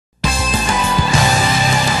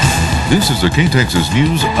This is a K-Texas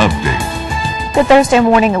News Update. Good Thursday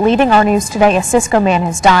morning. Leading our news today, a Cisco man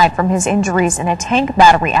has died from his injuries in a tank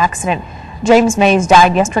battery accident. James Mays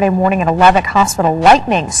died yesterday morning at a Levick Hospital.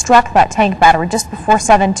 Lightning struck that tank battery just before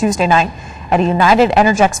 7 Tuesday night at a United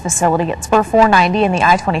Energex facility at Spur 490 in the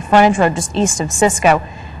I-20 frontage road just east of Cisco.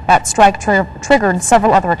 That strike triggered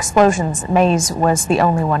several other explosions. Mays was the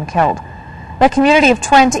only one killed. The community of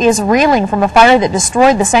Trent is reeling from a fire that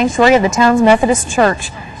destroyed the sanctuary of the town's Methodist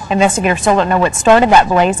church. Investigators still don't know what started that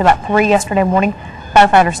blaze. About 3 yesterday morning,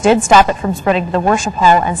 firefighters did stop it from spreading to the worship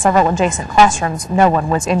hall and several adjacent classrooms. No one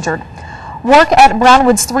was injured. Work at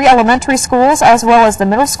Brownwood's 3 elementary schools as well as the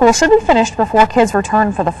middle school should be finished before kids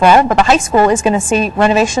return for the fall, but the high school is going to see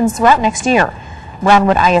renovations throughout next year.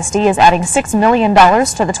 Brownwood ISD is adding $6 million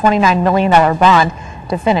to the $29 million bond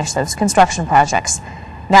to finish those construction projects.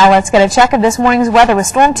 Now let's get a check of this morning's weather with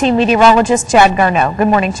Storm Team meteorologist Chad Garneau. Good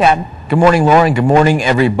morning, Chad. Good morning, Lauren. Good morning,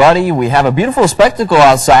 everybody. We have a beautiful spectacle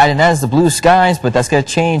outside, and that is the blue skies, but that's going to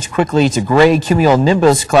change quickly to gray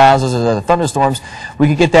cumulonimbus clouds. Those are the thunderstorms. We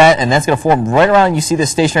could get that, and that's going to form right around, you see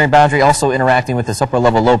this stationary boundary also interacting with this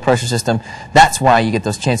upper-level low-pressure system. That's why you get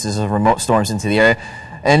those chances of remote storms into the area.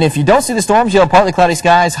 And if you don't see the storms, you'll have partly cloudy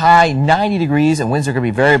skies, high 90 degrees, and winds are going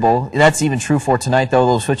to be variable. That's even true for tonight, though.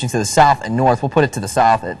 Those switching to the south and north. We'll put it to the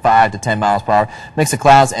south at 5 to 10 miles per hour. Mix of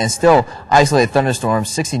clouds and still isolated thunderstorms,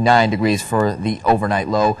 69 degrees for the overnight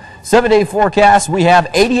low. 7-day forecast, we have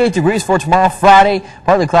 88 degrees for tomorrow, Friday,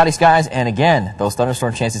 partly cloudy skies, and again, those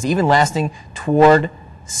thunderstorm chances even lasting toward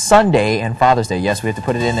Sunday and Father's Day. Yes, we have to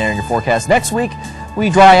put it in there in your forecast. Next week, we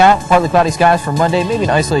dry out, partly cloudy skies for Monday, maybe an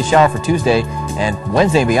isolated shower for Tuesday, and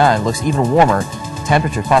Wednesday and beyond looks even warmer.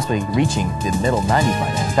 Temperatures possibly reaching the middle 90s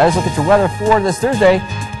by then. That is a look at your weather for this Thursday.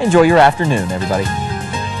 Enjoy your afternoon, everybody.